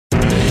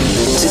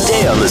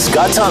today on The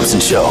Scott Thompson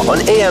Show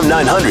on AM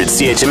 900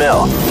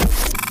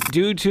 CHML.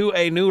 Due to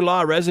a new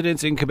law,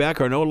 residents in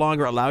Quebec are no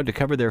longer allowed to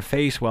cover their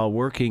face while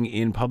working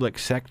in public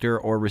sector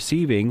or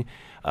receiving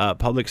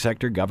public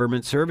sector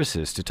government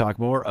services. To talk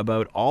more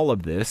about all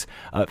of this,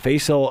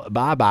 Faisal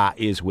Baba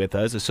is with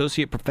us,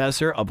 Associate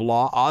Professor of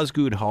Law,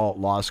 Osgoode Hall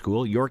Law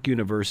School, York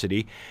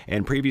University,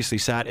 and previously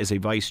sat as a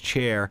Vice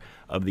Chair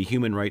of the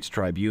Human Rights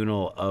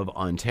Tribunal of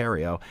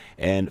Ontario.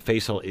 And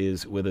Faisal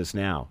is with us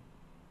now.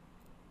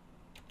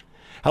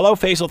 Hello,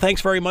 Faisal.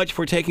 Thanks very much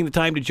for taking the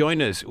time to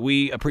join us.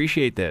 We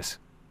appreciate this.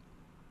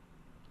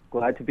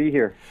 Glad to be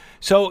here.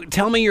 So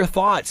tell me your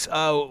thoughts.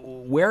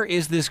 Where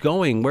is this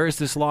going? Where is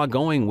this law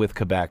going with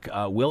Quebec?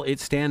 Will it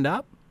stand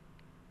up?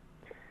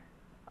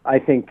 I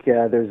think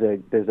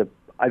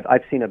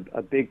I've seen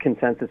a big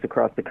consensus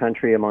across the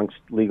country amongst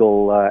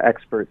legal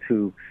experts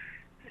who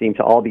seem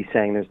to all be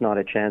saying there's not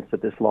a chance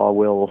that this law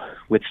will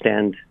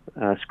withstand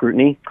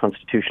scrutiny,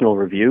 constitutional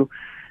review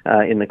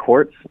in the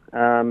courts.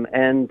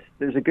 And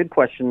there's a good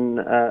question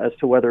as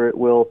to whether it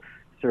will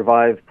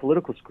survive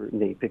political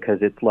scrutiny, because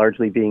it's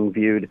largely being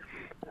viewed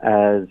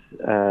as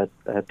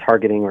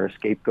targeting or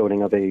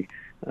scapegoating of a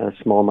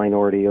small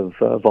minority of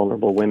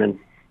vulnerable women.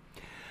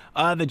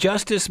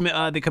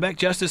 The Quebec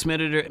Justice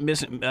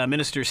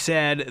Minister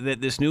said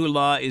that this new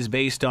law is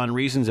based on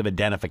reasons of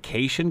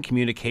identification,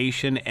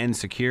 communication, and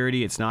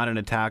security. It's not an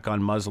attack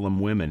on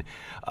Muslim women.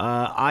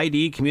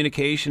 ID,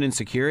 communication, and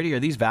security, are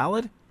these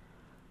valid?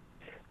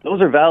 Those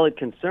are valid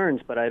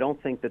concerns, but I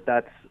don't think that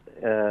that's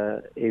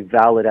a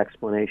valid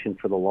explanation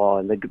for the law.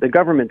 And the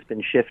government's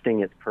been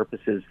shifting its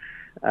purposes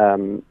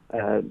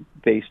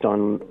based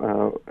on,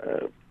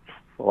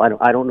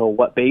 I don't know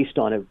what based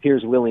on. It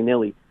appears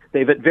willy-nilly.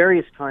 They've at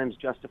various times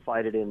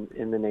justified it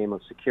in the name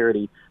of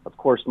security. Of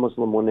course,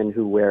 Muslim women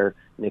who wear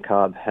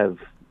niqab have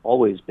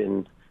always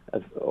been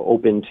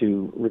open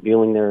to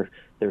revealing their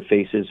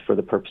faces for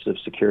the purpose of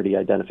security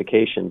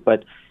identification.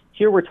 But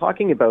here we're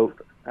talking about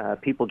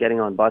people getting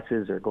on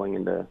buses or going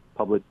into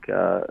public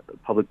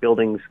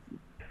buildings,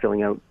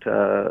 filling out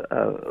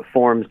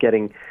forms,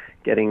 getting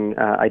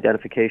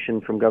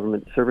identification from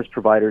government service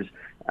providers.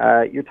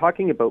 You're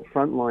talking about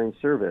frontline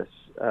service.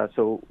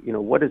 So,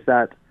 what does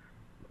that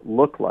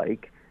look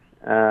like?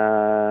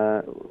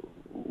 We're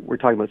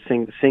talking about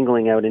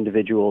singling out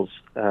individuals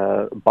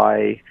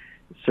by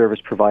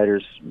service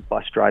providers,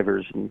 bus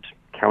drivers, and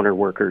counter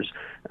workers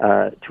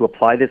to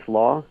apply this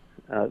law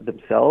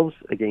themselves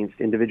against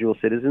individual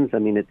citizens. I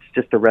mean, it's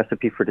just a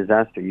recipe for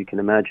disaster. You can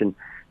imagine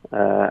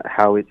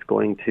how it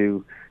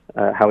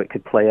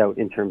could play out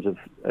in terms of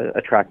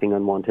attracting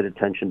unwanted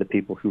attention to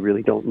people who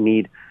really don't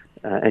need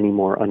any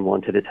more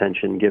unwanted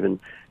attention, given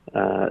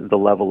the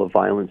level of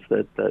violence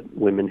that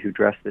women who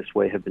dress this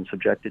way have been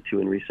subjected to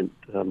in recent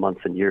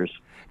months and years.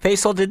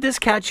 Faisal, did this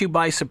catch you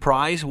by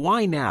surprise?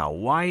 Why now?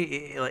 Why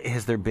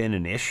has there been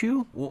an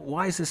issue?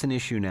 Why is this an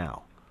issue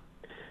now?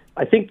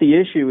 I think the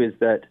issue is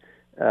that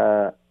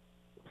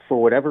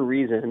for whatever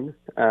reason,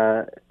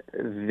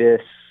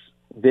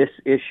 this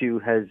issue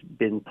has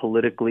been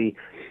politically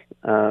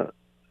a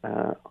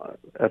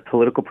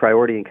political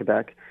priority in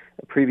Quebec.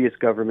 A previous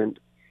government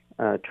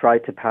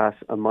tried to pass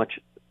a much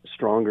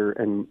stronger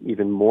and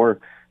even more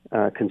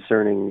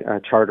concerning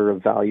Charter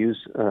of Values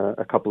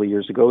a couple of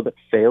years ago that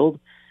failed.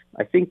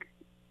 I think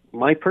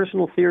my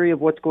personal theory of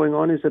what's going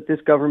on is that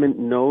this government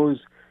knows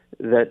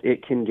that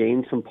it can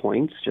gain some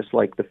points, just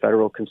like the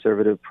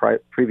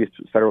previous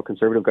federal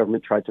conservative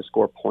government tried to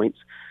score points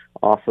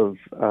off of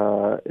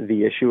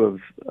the issue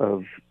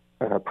of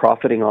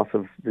profiting off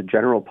of the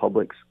general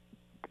public's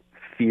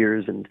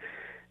fears and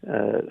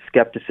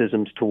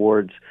skepticisms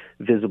towards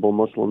visible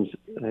Muslims,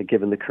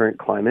 given the current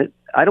climate.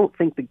 I don't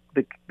think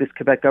this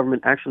Quebec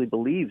government actually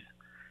believes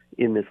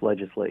in this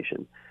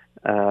legislation.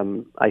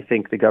 I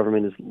think the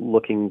government is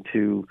looking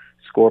to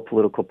score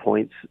political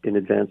points in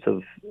advance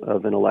of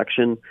an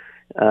election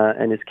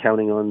and is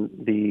counting on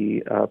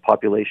the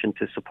population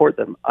to support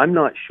them. I'm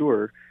not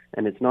sure,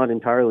 and it's not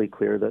entirely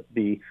clear, that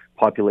the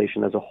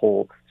population as a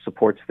whole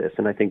supports this.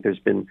 And I think there's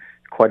been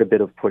quite a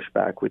bit of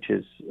pushback, which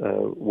is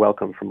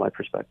welcome from my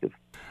perspective.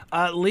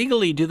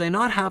 Legally, do they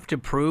not have to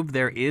prove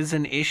there is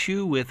an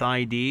issue with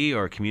ID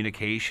or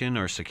communication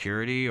or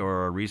security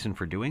or a reason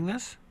for doing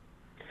this?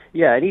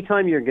 Yeah,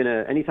 anytime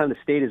the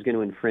state is going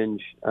to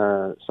infringe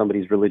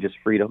somebody's religious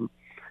freedom,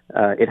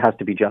 it has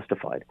to be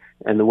justified.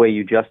 And the way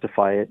you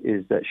justify it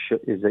is that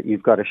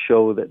you've got to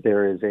show that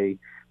there is a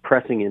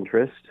pressing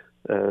interest,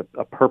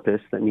 a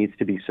purpose that needs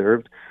to be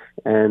served,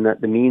 and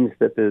that the means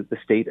that the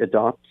state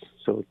adopts,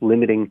 so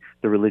limiting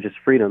the religious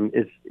freedom,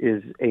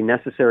 is a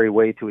necessary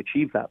way to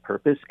achieve that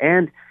purpose,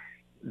 and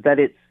that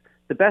it's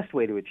the best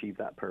way to achieve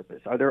that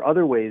purpose. Are there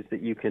other ways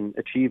that you can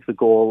achieve the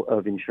goal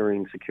of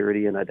ensuring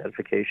security and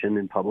identification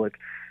in public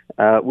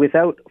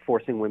without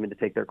forcing women to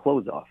take their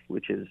clothes off,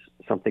 which is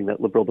something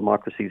that liberal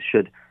democracies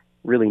should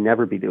really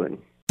never be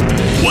doing?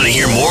 Want to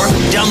hear more?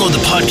 Download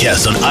the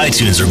podcast on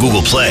iTunes or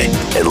Google Play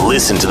and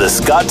listen to The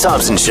Scott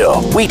Thompson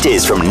Show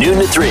weekdays from noon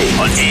to 3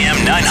 on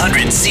AM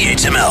 900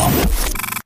 CHML.